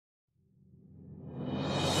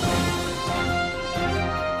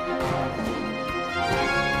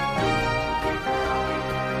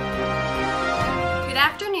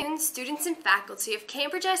students and faculty of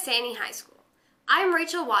Cambridge Isani High School. I'm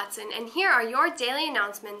Rachel Watson, and here are your daily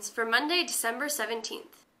announcements for Monday, December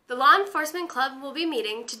 17th. The Law Enforcement Club will be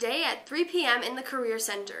meeting today at 3 p.m. in the Career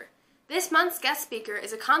Center. This month's guest speaker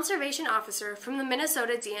is a conservation officer from the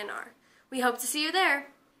Minnesota DNR. We hope to see you there.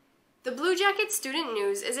 The Blue Jacket Student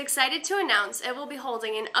News is excited to announce it will be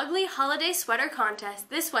holding an ugly holiday sweater contest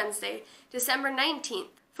this Wednesday, December 19th.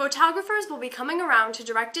 Photographers will be coming around to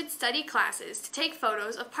directed study classes to take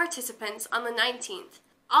photos of participants on the 19th.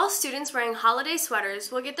 All students wearing holiday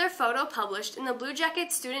sweaters will get their photo published in the Blue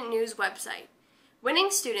Jacket Student News website. Winning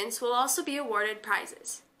students will also be awarded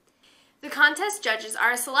prizes. The contest judges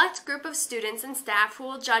are a select group of students and staff who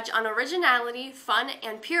will judge on originality, fun,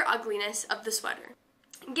 and pure ugliness of the sweater.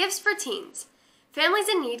 Gifts for teens. Families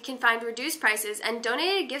in need can find reduced prices and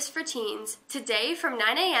donated gifts for teens today from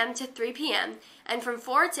 9 a.m. to 3 p.m. and from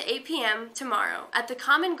 4 to 8 p.m. tomorrow at the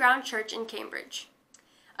Common Ground Church in Cambridge.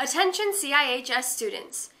 Attention CIHS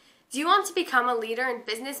students! Do you want to become a leader in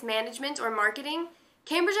business management or marketing?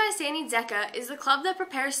 Cambridge Isani DECA is the club that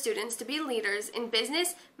prepares students to be leaders in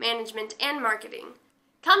business, management, and marketing.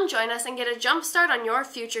 Come join us and get a jump start on your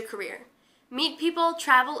future career. Meet people,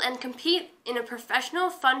 travel, and compete in a professional,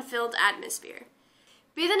 fun-filled atmosphere.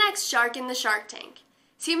 Be the next shark in the Shark Tank.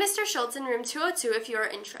 See Mr. Schultz in room 202 if you are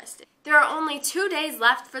interested. There are only 2 days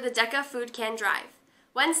left for the DECA Food Can Drive.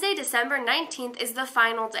 Wednesday, December 19th is the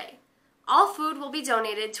final day. All food will be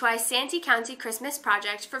donated to Isanti County Christmas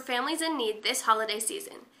Project for families in need this holiday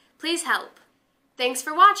season. Please help. Thanks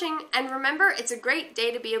for watching, and remember, it's a great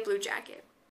day to be a Blue Jacket.